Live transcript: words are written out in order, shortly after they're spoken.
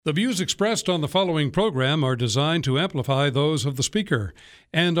The views expressed on the following program are designed to amplify those of the speaker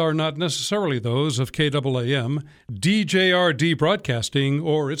and are not necessarily those of KAAM, DJRD Broadcasting,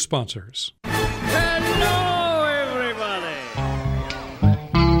 or its sponsors. Hello, everybody!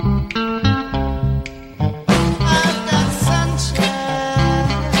 I've got sunshine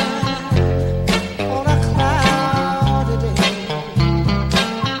on a cloudy day.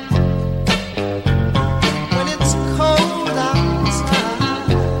 When it's cold outside,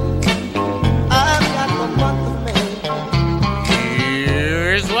 I've got the month of May.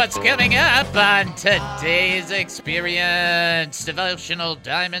 Here's what's coming up on today's experience. Devotional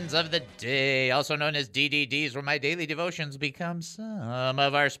Diamonds of the Day, also known as DDDs, where my daily devotions become some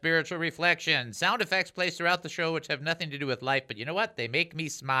of our spiritual reflections. Sound effects placed throughout the show which have nothing to do with life, but you know what? They make me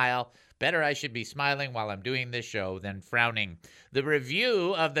smile. Better I should be smiling while I'm doing this show than frowning. The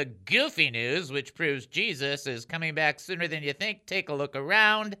review of the goofy news, which proves Jesus is coming back sooner than you think. Take a look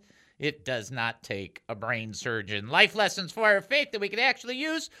around. It does not take a brain surgeon. Life lessons for our faith that we can actually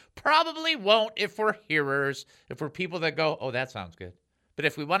use probably won't if we're hearers, if we're people that go, oh, that sounds good. But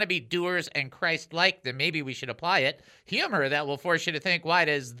if we want to be doers and Christ-like, then maybe we should apply it. Humor that will force you to think, why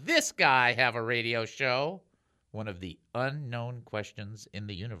does this guy have a radio show? One of the unknown questions in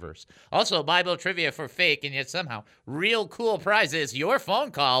the universe. Also, Bible trivia for fake and yet somehow real cool prizes, your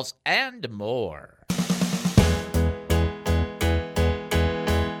phone calls, and more.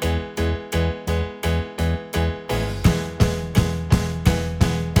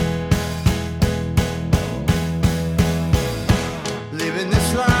 Living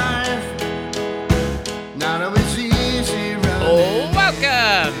this life, not always easy running.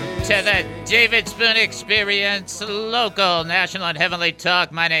 Welcome to the David Spoon Experience, local, national, and heavenly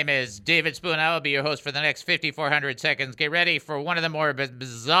talk. My name is David Spoon. I will be your host for the next 5,400 seconds. Get ready for one of the more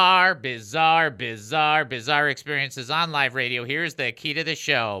bizarre experiences on live radio. Here's the key to the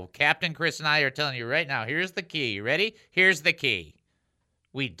show. Captain Chris and I are telling you right now, here's the key. You ready? Here's the key.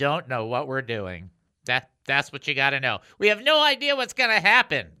 We don't know what we're doing. That's what you got to know. We have no idea what's going to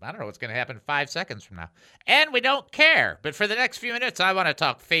happen. I don't know what's going to happen 5 seconds from now. And we don't care. But for the next few minutes, I want to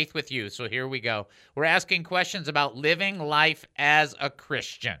talk faith with you. So here we go. We're asking questions about living life as a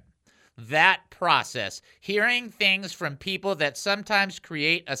Christian. That process, hearing things from people that sometimes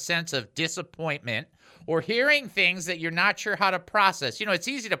create a sense of disappointment, or hearing things that you're not sure how to process. You know, it's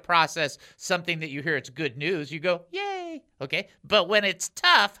easy to process something that you hear it's good news. You go, yay, okay? But when it's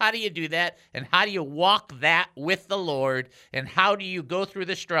tough, how do you do that? And how do you walk that with the Lord? And how do you go through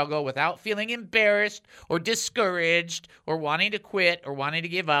the struggle without feeling embarrassed or discouraged or wanting to quit or wanting to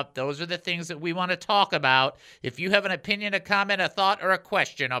give up? Those are the things that we want to talk about. If you have an opinion, a comment, a thought, or a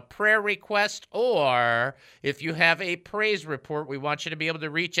question, a prayer request, or if you have a praise report, we want you to be able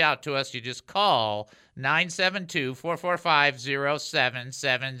to reach out to us. You just call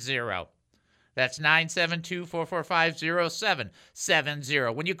 972-445-0770. That's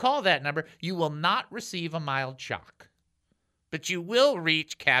 972-445-0770. When you call that number, you will not receive a mild shock, but you will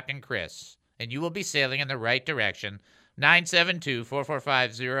reach Captain Chris, and you will be sailing in the right direction.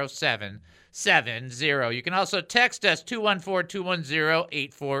 972-445-0770. You can also text us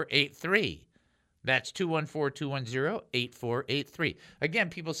 214-210-8483. That's 214-210-8483. Again,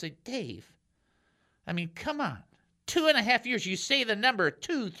 people say, Dave, I mean, come on. 2.5 years, you say the number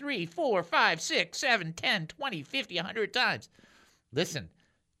 2, 3, 4, 5, 6, 7, 10, 20, 50, 100 times. Listen,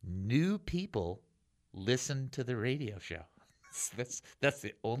 new people listen to the radio show. That's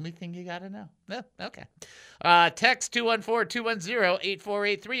the only thing you got to know. No? Okay. Text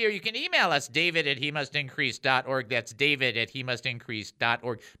 214-210-8483, or you can email us, david@hemustincrease.org. That's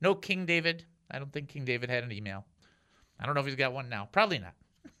david@hemustincrease.org. No King David. I don't think King David had an email. I don't know if he's got one now. Probably not.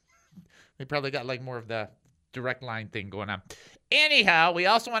 They probably got like more of the direct line thing going on. Anyhow, we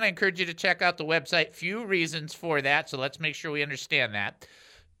also want to encourage you to check out the website. Few reasons for that, so let's make sure we understand that.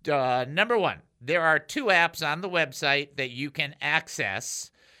 Number one, there are 2 apps on the website that you can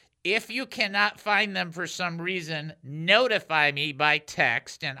access. If you cannot find them for some reason, notify me by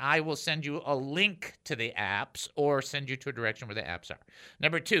text, and I will send you a link to the apps or send you to a direction where the apps are.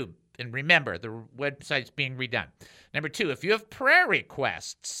 Number 2, and remember, the website's being redone. Number 2, if you have prayer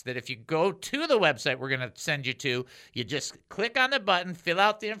requests that if you go to the website we're going to send you to, you just click on the button, fill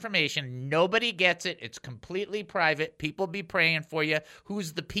out the information. Nobody gets it. It's completely private. People be praying for you.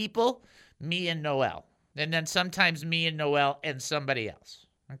 Who's the people? Me and Noel. And then sometimes me and Noel and somebody else.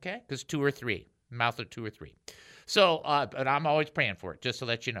 Okay? Because 2 or 3. Mouth of 2 or 3. So, but I'm always praying for it, just to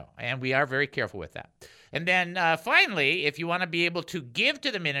let you know. And we are very careful with that. And then finally, if you want to be able to give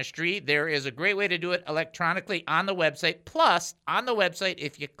to the ministry, there is a great way to do it electronically on the website. Plus, on the website,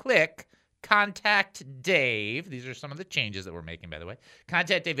 if you click contact Dave. These are some of the changes that we're making, by the way.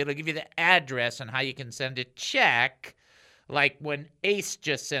 Contact Dave. It'll give you the address on how you can send a check, like when Ace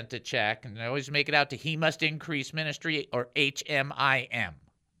just sent a check. And I always make it out to He Must Increase Ministry, or HMIM.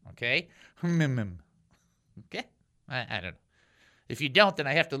 Okay? Okay? I don't know. If you don't, then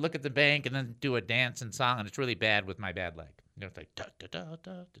I have to look at the bank and then do a dance and song, and it's really bad with my bad leg. You know, it's like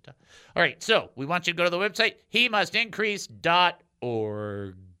da-da-da-da-da-da. All right, so we want you to go to the website,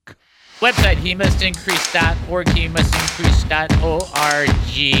 hemustincrease.org. Website, hemustincrease.org, hemustincrease.org.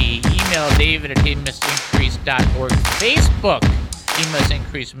 Email David at hemustincrease.org. Facebook, He Must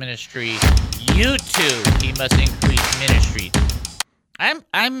Increase Ministry. YouTube, He Must Increase Ministry. I'm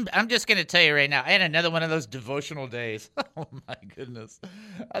just going to tell you right now, I had another one of those devotional days. Oh, my goodness.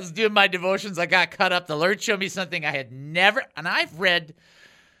 I was doing my devotions. I got caught up. The Lord showed me something I had never, and I've read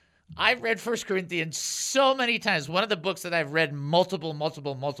 1 Corinthians so many times. One of the books that I've read multiple times,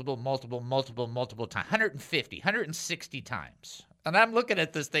 150, 160 times. And I'm looking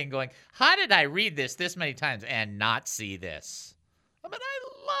at this thing going, how did I read this many times and not see this? I mean, I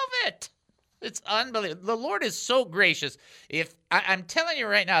love it. It's unbelievable. The Lord is so gracious. I'm telling you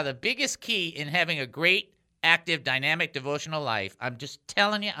right now, the biggest key in having a great, active, dynamic devotional life, I'm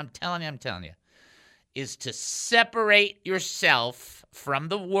telling you, is to separate yourself from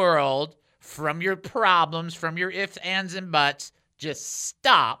the world, from your problems, from your ifs, ands, and buts. Just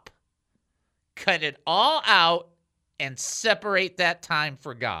stop, cut it all out, and separate that time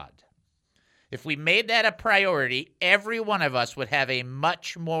for God. If we made that a priority, every one of us would have a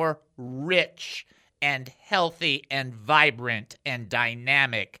much more rich and healthy and vibrant and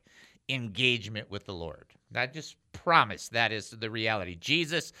dynamic engagement with the Lord. I just promise that is the reality.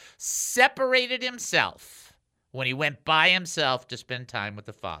 Jesus separated himself when he went by himself to spend time with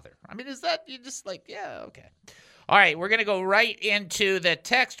the Father. I mean, is that, you just like, yeah, okay. All right, we're going to go right into the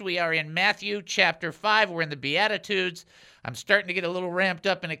text. We are in Matthew chapter 5. We're in the Beatitudes. I'm starting to get a little ramped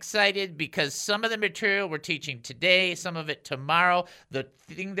up and excited because some of the material we're teaching today, some of it tomorrow. The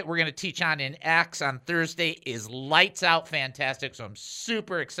thing that we're going to teach on in Acts on Thursday is lights out fantastic. So I'm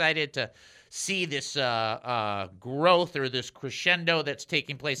super excited to see this growth or this crescendo that's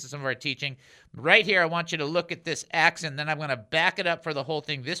taking place in some of our teaching. Right here, I want you to look at this Acts, and then I'm going to back it up for the whole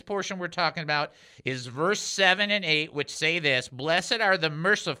thing. This portion we're talking about is verse 7 and 8, which say this: Blessed are the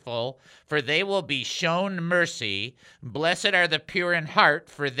merciful, for they will be shown mercy. Blessed are the pure in heart,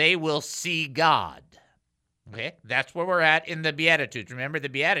 for they will see God. Okay, that's where we're at in the Beatitudes. Remember the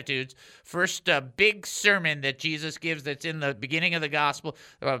Beatitudes, first big sermon that Jesus gives that's in the beginning of the gospel,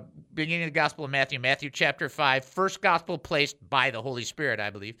 of Matthew, Matthew chapter 5, first gospel placed by the Holy Spirit, I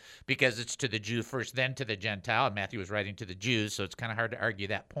believe, because it's to the Jew first, then to the Gentile. And Matthew was writing to the Jews, so it's kind of hard to argue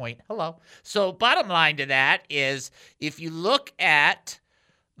that point. Hello. So bottom line to that is, if you look at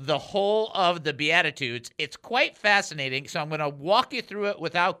the whole of the Beatitudes, it's quite fascinating. So I'm going to walk you through it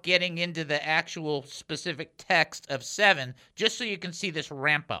without getting into the actual specific text of 7, just so you can see this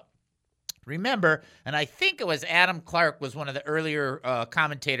ramp up. Remember, and I think it was Adam Clark was one of the earlier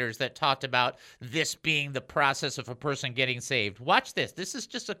commentators that talked about this being the process of a person getting saved. Watch this. This is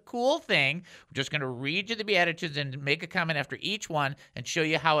just a cool thing. We're just going to read you the Beatitudes and make a comment after each one and show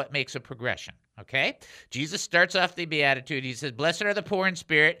you how it makes a progression. Okay? Jesus starts off the Beatitude. He says, Blessed are the poor in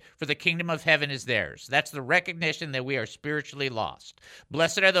spirit, for the kingdom of heaven is theirs. That's the recognition that we are spiritually lost.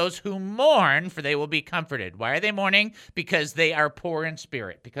 Blessed are those who mourn, for they will be comforted. Why are they mourning? Because they are poor in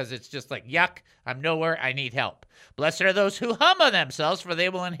spirit. Because it's just like, yuck, I'm nowhere, I need help. Blessed are those who humble themselves, for they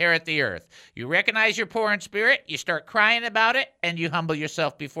will inherit the earth. You recognize you're poor in spirit, you start crying about it, and you humble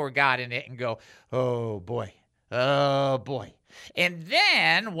yourself before God in it and go, oh boy. Oh, boy. And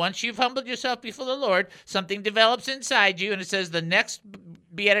then, once you've humbled yourself before the Lord, something develops inside you, and it says the next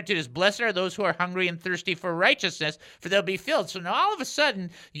beatitude is, Blessed are those who are hungry and thirsty for righteousness, for they'll be filled. So now all of a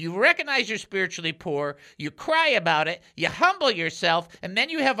sudden, you recognize you're spiritually poor, you cry about it, you humble yourself, and then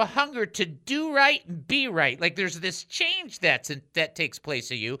you have a hunger to do right and be right. Like there's this change that takes place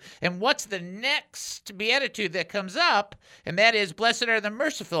in you. And what's the next beatitude that comes up? And that is, Blessed are the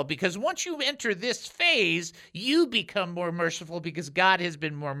merciful, because once you enter this phase, you become more merciful because God has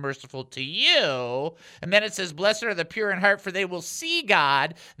been more merciful to you. And then it says, Blessed are the pure in heart, for they will see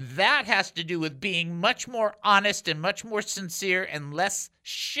God. That has to do with being much more honest and much more sincere and less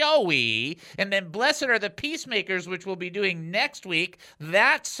showy. And then blessed are the peacemakers, which we'll be doing next week.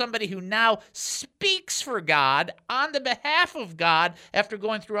 That's somebody who now speaks for God on the behalf of God after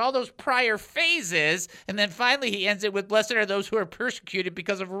going through all those prior phases. And then finally he ends it with, Blessed are those who are persecuted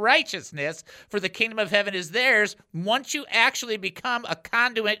because of righteousness, for the kingdom of heaven is theirs. Once you actually become a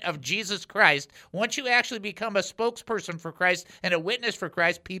conduit of Jesus Christ, once you actually become a spokesperson for Christ and a witness for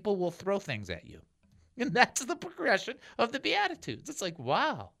Christ, people will throw things at you. And that's the progression of the Beatitudes. It's like,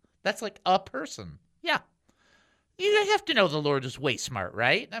 wow, that's like a person. Yeah. You have to know the Lord is way smart,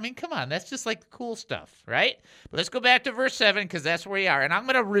 right? I mean, come on. That's just like cool stuff, right? But let's go back to verse 7 because that's where we are. And I'm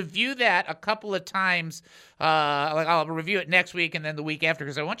going to review that a couple of times. I'll review it next week and then the week after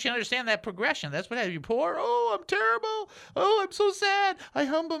because I want you to understand that progression. That's what happens. You poor, oh, I'm terrible. Oh, I'm so sad. I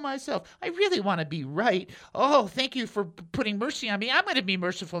humble myself. I really want to be right. Oh, thank you for putting mercy on me. I'm going to be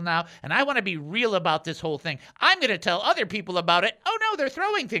merciful now, and I want to be real about this whole thing. I'm going to tell other people about it. Oh, no, they're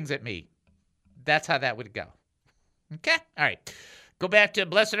throwing things at me. That's how that would go. Okay? All right. Go back to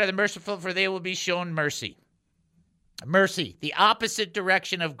blessed are the merciful, for they will be shown mercy. Mercy, the opposite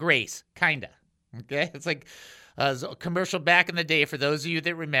direction of grace, kind of. Okay? It's like a commercial back in the day, for those of you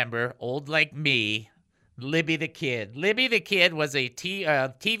that remember, old like me, Libby the Kid. Libby the Kid was a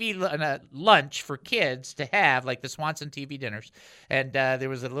TV lunch for kids to have, like the Swanson TV dinners. And there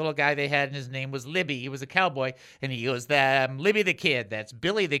was a little guy they had, and his name was Libby. He was a cowboy, and he goes, Libby the Kid. That's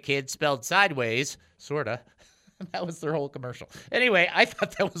Billy the Kid spelled sideways, sort of. That was their whole commercial. Anyway, I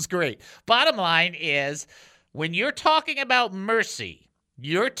thought that was great. Bottom line is, when you're talking about mercy,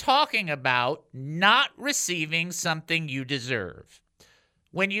 you're talking about not receiving something you deserve.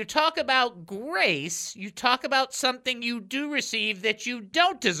 When you talk about grace, you talk about something you do receive that you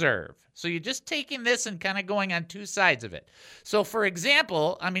don't deserve. So you're just taking this and kind of going on two sides of it. So, for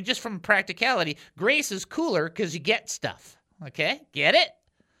example, I mean, just from practicality, grace is cooler because you get stuff. Okay? Get it?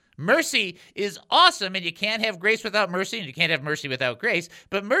 Mercy is awesome, and you can't have grace without mercy, and you can't have mercy without grace.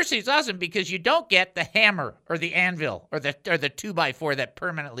 But mercy is awesome because you don't get the hammer or the anvil or the 2x4 that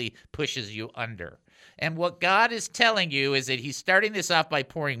permanently pushes you under. And what God is telling you is that he's starting this off by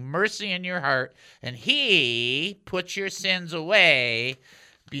pouring mercy in your heart, and he puts your sins away.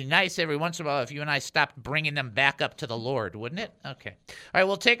 Be nice every once in a while if you and I stopped bringing them back up to the Lord, wouldn't it? Okay. All right,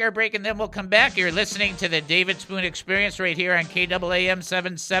 we'll take our break, and then we'll come back. You're listening to the David Spoon Experience right here on KAAM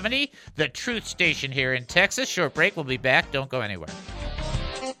 770, the truth station here in Texas. Short break. We'll be back. Don't go anywhere.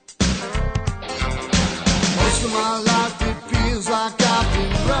 Most of my life it feels like I've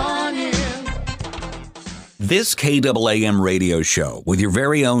been running. This KAAM radio show with your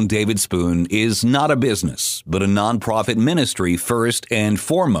very own David Spoon is not a business, but a nonprofit ministry first and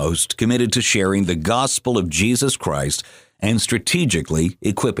foremost committed to sharing the gospel of Jesus Christ and strategically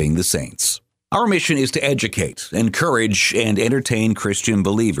equipping the saints. Our mission is to educate, encourage, and entertain Christian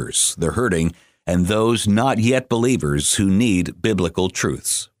believers, the hurting, and those not yet believers who need biblical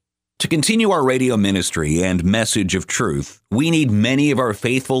truths. To continue our radio ministry and message of truth, we need many of our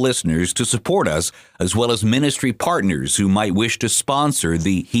faithful listeners to support us, as well as ministry partners who might wish to sponsor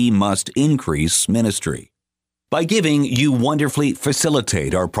the He Must Increase ministry. By giving, you wonderfully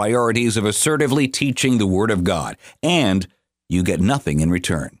facilitate our priorities of assertively teaching the Word of God, and you get nothing in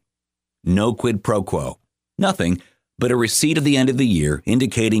return. No quid pro quo. Nothing but a receipt at the end of the year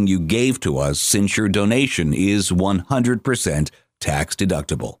indicating you gave to us, since your donation is 100% tax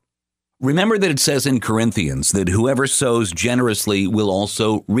deductible. Remember that it says in Corinthians that whoever sows generously will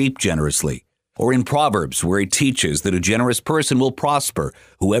also reap generously. Or in Proverbs, where it teaches that a generous person will prosper.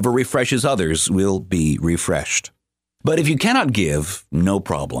 Whoever refreshes others will be refreshed. But if you cannot give, no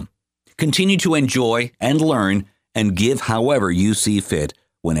problem. Continue to enjoy and learn and give however you see fit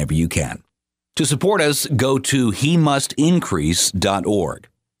whenever you can. To support us, go to hemustincrease.org.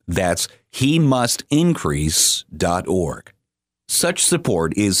 That's hemustincrease.org. Such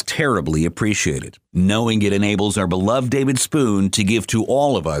support is terribly appreciated, knowing it enables our beloved David Spoon to give to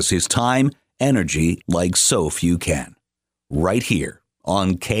all of us his time, energy, like so few can. Right here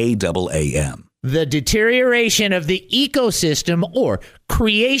on KAAM. The deterioration of the ecosystem, or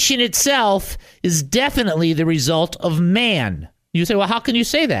creation itself, is definitely the result of man. You say, well, how can you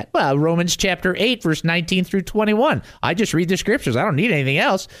say that? Well, Romans chapter 8, verse 19 through 21. I just read the scriptures. I don't need anything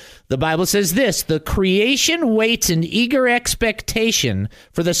else. The Bible says this: the creation waits in eager expectation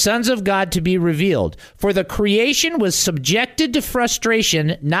for the sons of God to be revealed. For the creation was subjected to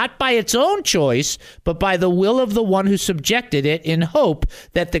frustration, not by its own choice, but by the will of the one who subjected it, in hope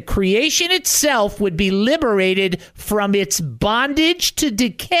that the creation itself would be liberated from its bondage to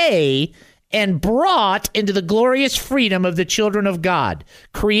decay and brought into the glorious freedom of the children of God.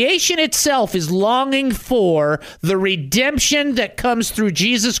 Creation itself is longing for the redemption that comes through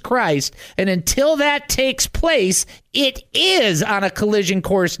Jesus Christ, and until that takes place, it is on a collision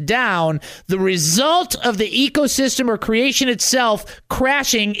course down. The result of the ecosystem or creation itself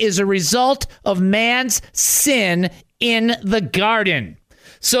crashing is a result of man's sin in the garden.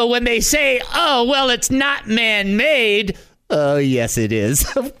 So when they say, oh, well, it's not man-made, Oh, yes, it is.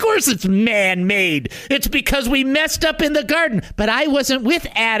 Of course it's man-made. It's because we messed up in the garden. But I wasn't with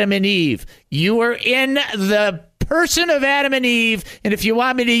Adam and Eve. You were in the person of Adam and Eve, and if you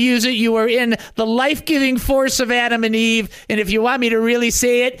want me to use it, you were in the life-giving force of Adam and Eve, and if you want me to really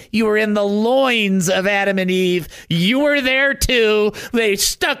say it, you were in the loins of Adam and Eve. You were there too. They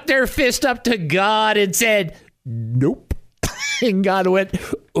stuck their fist up to God and said, nope. And God went,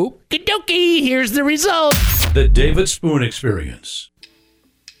 okie dokie, here's the result. The David Spoon Experience.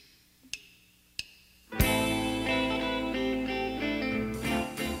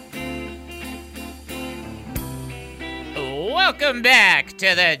 Welcome back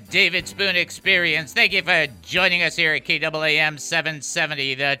to the David Spoon Experience. Thank you for joining us here at KAAM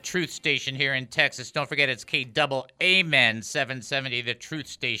 770, the truth station here in Texas. Don't forget it's KAAM 770, the truth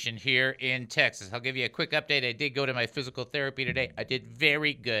station here in Texas. I'll give you a quick update. I did go to my physical therapy today. I did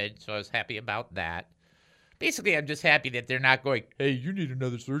very good, so I was happy about that. Basically, I'm just happy that they're not going, hey, you need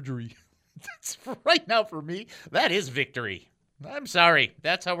another surgery. That's right now for me. That is victory. I'm sorry.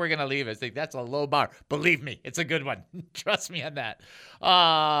 That's how we're going to leave it. I think that's a low bar. Believe me, it's a good one. Trust me on that.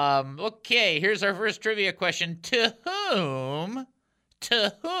 Okay, here's our first trivia question. To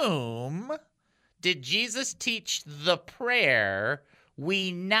whom did Jesus teach the prayer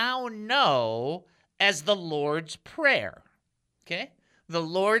we now know as the Lord's Prayer? Okay? The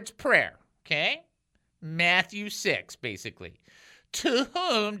Lord's Prayer. Okay? Matthew 6, basically. To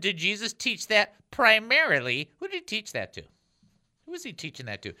whom did Jesus teach that primarily? Who did he teach that to? Who was he teaching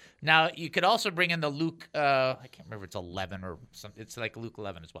that to? Now, you could also bring in the Luke, I can't remember if it's 11 or something. It's like Luke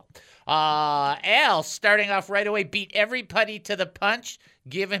 11 as well. Al, starting off right away, beat everybody to the punch,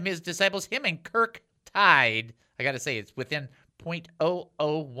 give him his disciples. Him and Kirk tied. I got to say, it's within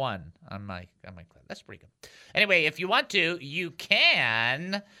 0.001 on my class. That's pretty good. Anyway, if you want to, you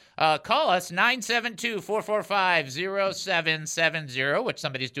can call us 972-445-0770, which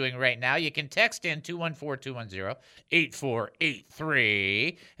somebody's doing right now. You can text in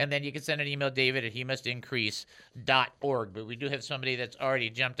 214-210-8483, and then you can send an email, David at hemustincrease.org. But we do have somebody that's already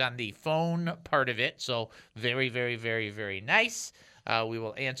jumped on the phone part of it, so very, very, very, very nice. We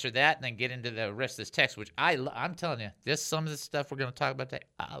will answer that and then get into the rest of this text, which I'm telling you, some of this stuff we're going to talk about today.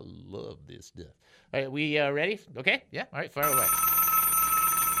 I love this stuff. All right, we ready? Okay? Yeah? All right, fire away.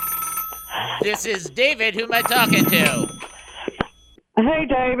 This is David. Who am I talking to? Hey,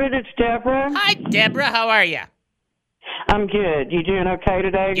 David. It's Deborah. Hi, Deborah. How are you? I'm good. You doing okay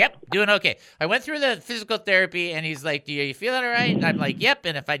today? Yep, doing okay. I went through the physical therapy, and he's like, do you feel all right? And I'm like, yep,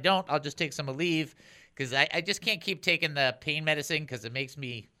 and if I don't, I'll just take some leave. Because I just can't keep taking the pain medicine because it makes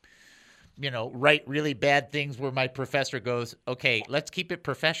me, write really bad things where my professor goes, okay, let's keep it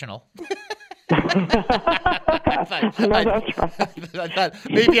professional. I thought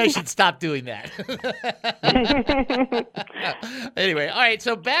maybe I should stop doing that. Anyway, all right,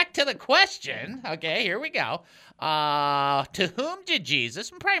 so back to the question. Okay, here we go. To whom did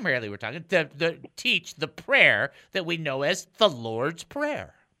Jesus, and primarily we're talking, teach the prayer that we know as the Lord's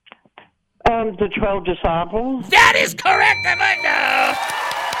Prayer? The 12 disciples. That is correct, Amanda!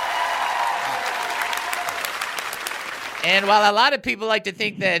 And while a lot of people like to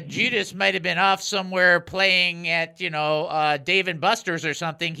think that Judas might have been off somewhere playing at, Dave and Buster's or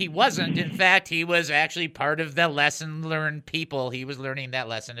something, he wasn't. In fact, he was actually part of the lesson learned people. He was learning that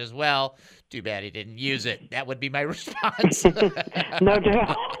lesson as well. Too bad he didn't use it. That would be my response. No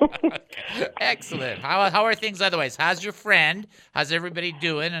doubt. Excellent. How are things otherwise? How's your friend? How's everybody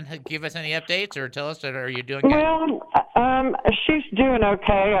doing? And give us any updates or tell us, are you doing good? Well, she's doing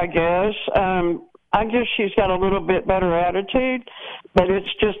okay, I guess. I guess she's got a little bit better attitude, but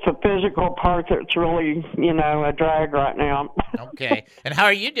it's just the physical part that's really, a drag right now. Okay. And how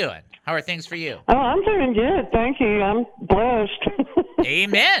are you doing? How are things for you? Oh, I'm doing good. Thank you. I'm blessed.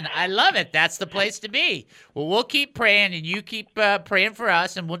 Amen. I love it. That's the place to be. Well, we'll keep praying, and you keep praying for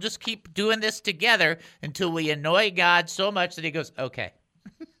us, and we'll just keep doing this together until we annoy God so much that he goes, okay.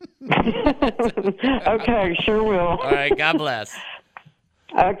 Okay, sure will. All right. God bless.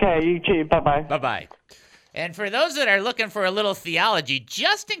 Okay, you too. Bye-bye. Bye-bye. And for those that are looking for a little theology,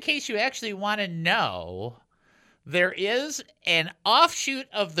 just in case you actually want to know, there is an offshoot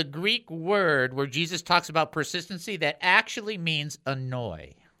of the Greek word where Jesus talks about persistency that actually means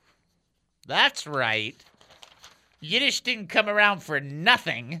annoy. That's right. Yiddish didn't come around for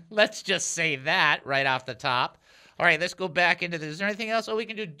nothing. Let's just say that right off the top. All right, let's go back into this. Is there anything else? Oh, we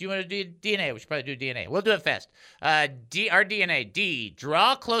can do. Do you want to do DNA? We should probably do DNA. We'll do it fast. Our DNA. D.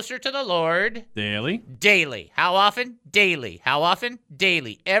 Draw closer to the Lord. Daily. Daily. How often? Daily. How often?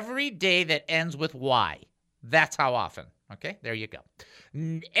 Daily. Every day that ends with Y. That's how often. Okay, there you go.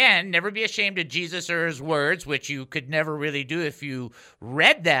 And never be ashamed of Jesus or his words, which you could never really do if you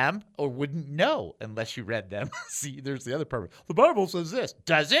read them or wouldn't know unless you read them. See, there's the other part. The Bible says this.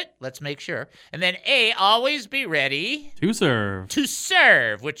 Does it? Let's make sure. And then A, always be ready. To serve. To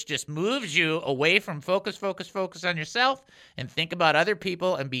serve, which just moves you away from focus on yourself and think about other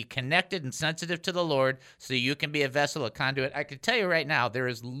people and be connected and sensitive to the Lord so you can be a vessel, a conduit. I can tell you right now, there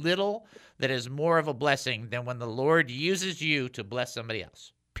is little that is more of a blessing than when the Lord uses you to bless somebody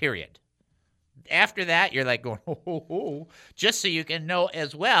else, period. After that, you're like going, just so you can know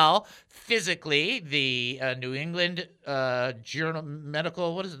as well, physically, the New England Journal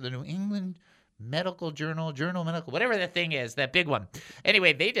Medical, what is it, the New England Medical Journal Medical, whatever that thing is, that big one.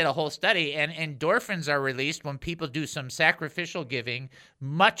 Anyway, they did a whole study, and endorphins are released when people do some sacrificial giving,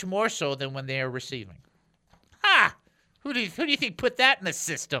 much more so than when they are receiving. Ha! Who do you think put that in the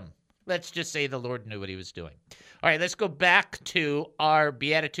system? Let's just say the Lord knew what he was doing. All right, let's go back to our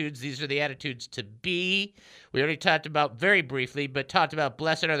Beatitudes. These are the attitudes to be. We already talked about very briefly, but talked about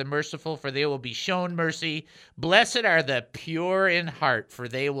blessed are the merciful, for they will be shown mercy. Blessed are the pure in heart, for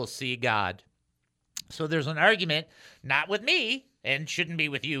they will see God. So there's an argument, not with me, and shouldn't be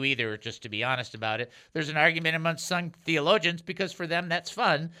with you either, just to be honest about it. There's an argument amongst some theologians because for them that's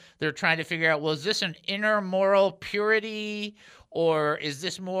fun. They're trying to figure out, well, is this an inner moral purity, or is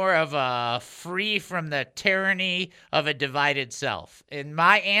this more of a free from the tyranny of a divided self? And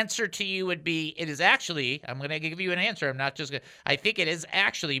my answer to you would be, it is actually, I'm going to give you an answer. I'm not just going to, I think it is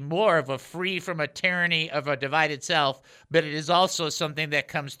actually more of a free from a tyranny of a divided self, but it is also something that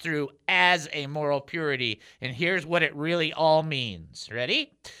comes through as a moral purity. And here's what it really all means.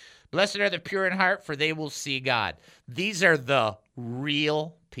 Ready? Blessed are the pure in heart, for they will see God. These are the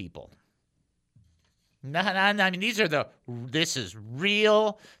real people. No, I mean, this is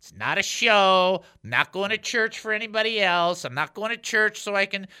real. It's not a show. I'm not going to church for anybody else. I'm not going to church so I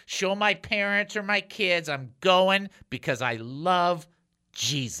can show my parents or my kids. I'm going because I love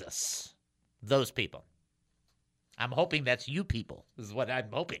Jesus. Those people. I'm hoping that's you people, is what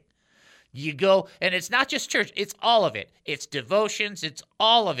I'm hoping. You go, and it's not just church. It's all of it. It's devotions. It's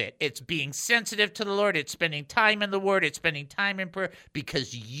all of it. It's being sensitive to the Lord. It's spending time in the Word. It's spending time in prayer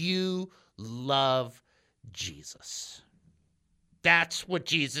because you love Jesus. That's what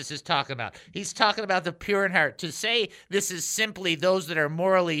Jesus is talking about. He's talking about the pure in heart. To say this is simply those that are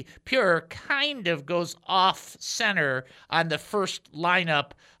morally pure kind of goes off center on the first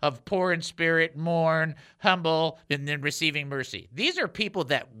lineup of poor in spirit, mourn, humble, and then receiving mercy. These are people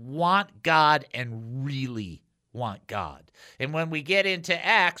that want God and really want God. And when we get into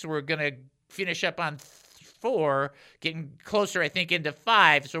Acts, we're going to finish up on 4, getting closer, I think, into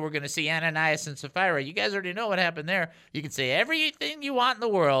 5. So we're going to see Ananias and Sapphira. You guys already know what happened there. You can say everything you want in the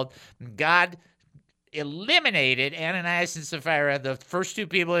world. God eliminated Ananias and Sapphira, the first 2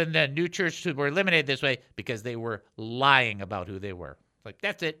 people in the new church who were eliminated this way because they were lying about who they were. Like,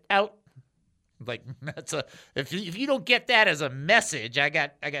 that's it, out. Like, that's a if you don't get that as a message, I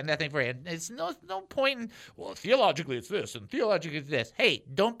got nothing for you. And it's no point in, well, theologically it's this and theologically it's this. Hey,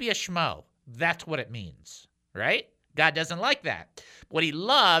 don't be a schmo. That's what it means. Right? God doesn't like that. What he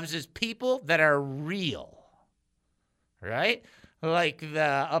loves is people that are real. Right? Like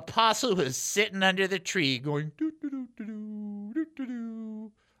the apostle was sitting under the tree going, doo, doo, doo, doo, doo, doo, doo,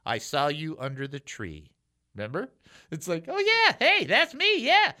 doo. I saw you under the tree. Remember? It's like, oh yeah, hey, that's me,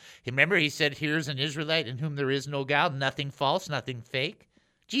 yeah. Remember he said, here's an Israelite in whom there is no guile, nothing false, nothing fake.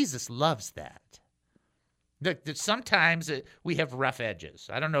 Jesus loves that. Sometimes we have rough edges.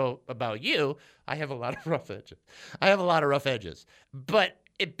 I don't know about you. I have a lot of rough edges. But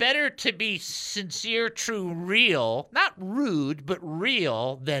it's better to be sincere, true, real, not rude, but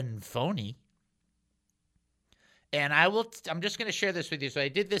real than phony. And I'm just going to share this with you. So I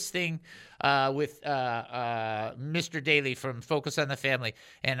did this thing with Mr. Daly from Focus on the Family,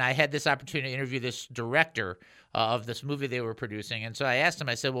 and I had this opportunity to interview this director of this movie they were producing. And so I asked him,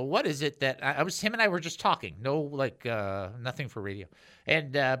 I said, well, what is it that him and I were just talking, nothing for radio.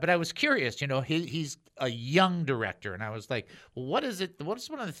 And but I was curious, he's a young director. And I was like, well, what is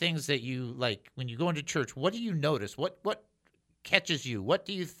one of the things that you like when you go into church? What do you notice? What catches you? What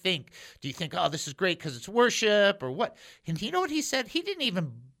do you think? Do you think, oh, this is great because it's worship or what? And you know what he said? He didn't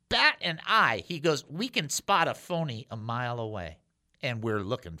even bat an eye. He goes, we can spot a phony a mile away and we're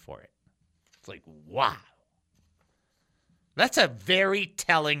looking for it. It's like, wow. That's a very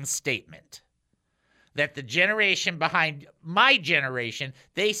telling statement that the generation behind my generation,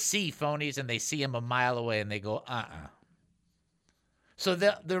 they see phonies and they see them a mile away and they go, So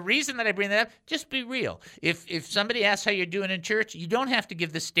the reason that I bring that up, just be real. If somebody asks how you're doing in church, you don't have to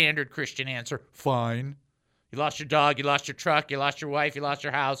give the standard Christian answer, fine. You lost your dog, you lost your truck, you lost your wife, you lost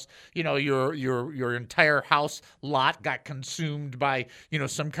your house. You know, your entire house lot got consumed by,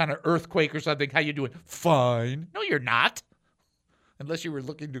 some kind of earthquake or something. How you doing? Fine. No, you're not. Unless you were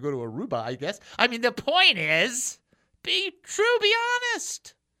looking to go to Aruba, I guess. I mean, the point is, be true, be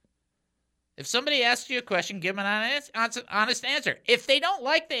honest. If somebody asks you a question, give them an honest answer. If they don't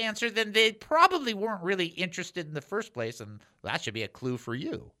like the answer, then they probably weren't really interested in the first place, and that should be a clue for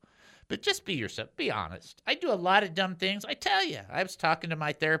you. But just be yourself. Be honest. I do a lot of dumb things. I tell you. I was talking to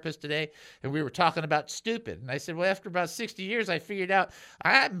my therapist today, and we were talking about stupid. And I said, well, after about 60 years, I figured out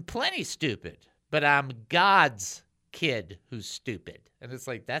I'm plenty stupid, but I'm God's kid who's stupid. And it's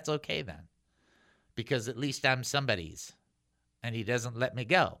like, that's okay then, because at least I'm somebody's. And he doesn't let me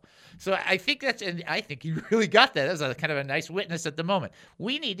go. So I think and I think you really got that. That was a kind of a nice witness at the moment.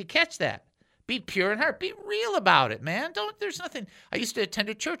 We need to catch that. Be pure in heart. Be real about it, man. There's nothing. I used to attend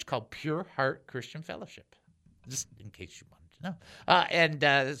a church called Pure Heart Christian Fellowship, just in case you wanted to know. And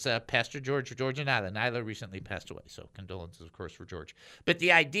it's Pastor George and Nyla. Nyla recently passed away, so condolences, of course, for George. But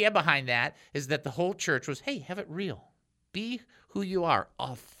the idea behind that is that the whole church was, hey, have it real. Be who you are,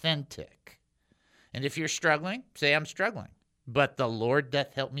 authentic. And if you're struggling, say, I'm struggling. But the Lord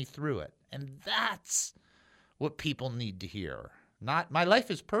doth help me through it. And that's what people need to hear. Not, my life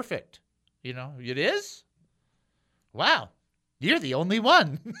is perfect. It is? Wow. You're the only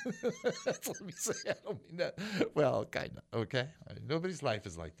one. Let me say, I don't mean that. Well, kind of, okay? Nobody's life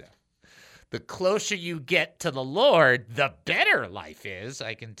is like that. The closer you get to the Lord, the better life is.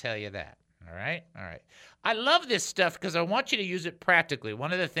 I can tell you that. All right? All right. I love this stuff because I want you to use it practically.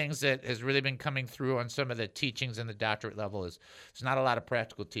 One of the things that has really been coming through on some of the teachings in the doctorate level is there's not a lot of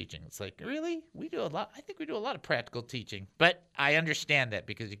practical teaching. It's like, really? We do a lot. I think we do a lot of practical teaching. But I understand that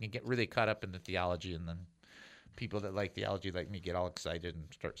because you can get really caught up in the theology, and then people that like theology like me get all excited and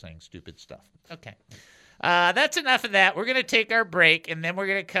start saying stupid stuff. Okay. That's enough of that. We're going to take our break, and then we're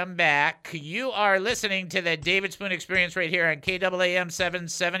going to come back. You are listening to the David Spoon Experience right here on KAAM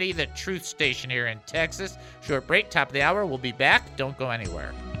 770, the truth station here in Texas. Short break, top of the hour. We'll be back. Don't go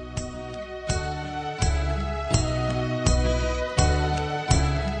anywhere.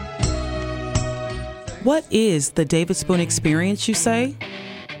 What is the David Spoon Experience, you say?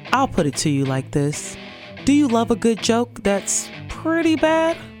 I'll put it to you like this. Do you love a good joke that's pretty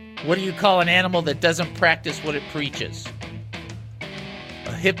bad? What do you call an animal that doesn't practice what it preaches? A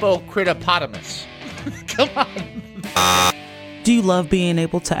hippocritopotamus. Come on. Do you love being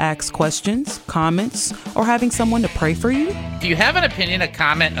able to ask questions, comments, or having someone to pray for you? If you have an opinion, a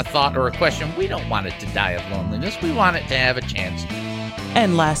comment, a thought, or a question, we don't want it to die of loneliness. We want it to have a chance.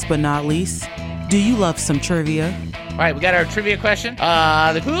 And last but not least, do you love some trivia? All right, we got our trivia question.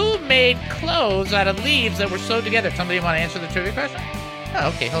 Who made clothes out of leaves that were sewed together? Somebody want to answer the trivia question? Oh,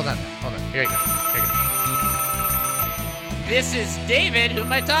 okay, hold on. Here you go. This is David. Who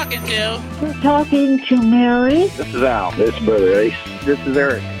am I talking to? We're talking to Mary. This is Al. This is Brother Ace. This is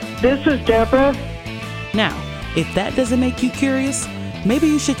Eric. This is Deborah. Now, if that doesn't make you curious, maybe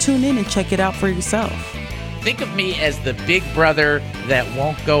you should tune in and check it out for yourself. Think of me as the big brother that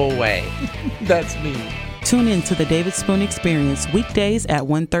won't go away. That's me. Tune in to the David Spoon Experience weekdays at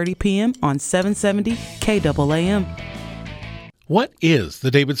 1:30 p.m. on 770 KAAM. What is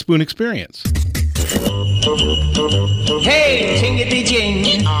the David Spoon Experience? Hey, jingity jing,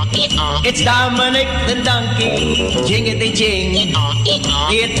 it's Dominic the donkey, jingity jing,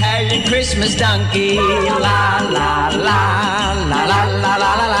 the Italian Christmas donkey, la la la la la la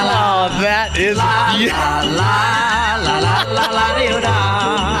la la la. Oh, that is la la la la la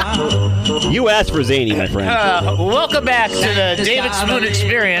la. You asked for zany, my friend. Welcome back to the David Spoon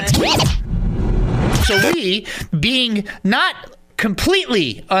Experience. So we, being not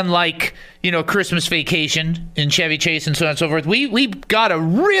completely unlike, Christmas Vacation in Chevy Chase and so on and so forth, we got a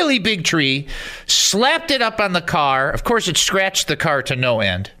really big tree, slapped it up on the car. Of course, it scratched the car to no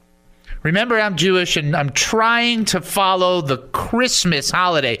end. Remember, I'm Jewish, and I'm trying to follow the Christmas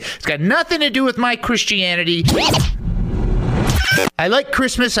holiday. It's got nothing to do with my Christianity. I like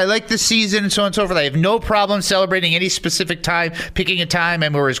Christmas. I like the season and so on and so forth. I have no problem celebrating any specific time, picking a time,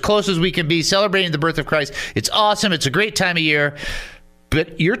 and we're as close as we can be celebrating the birth of Christ. It's awesome. It's a great time of year.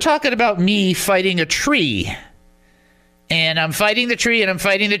 But you're talking about me fighting a tree. And I'm fighting the tree,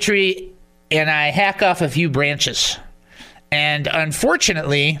 and I hack off a few branches. And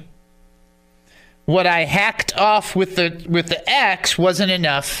unfortunately, what I hacked off with the axe wasn't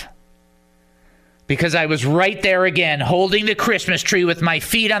enough. Because I was right there again, holding the Christmas tree with my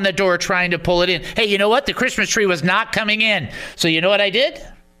feet on the door trying to pull it in. Hey, you know what? The Christmas tree was not coming in. So you know what I did?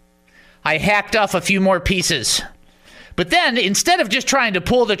 I hacked off a few more pieces. But then, instead of just trying to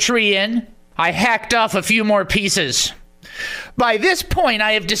pull the tree in, I hacked off a few more pieces. By this point,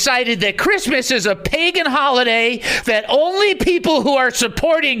 I have decided that Christmas is a pagan holiday that only people who are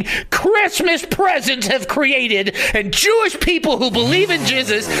supporting Christmas presents have created, and Jewish people who believe in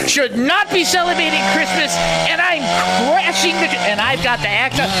Jesus should not be celebrating Christmas, and I'm crashing and I've got the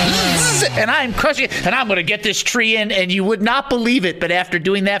act and I'm crushing it, and I'm going to get this tree in, and you would not believe it, but after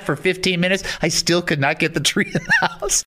doing that for 15 minutes, I still could not get the tree in the house.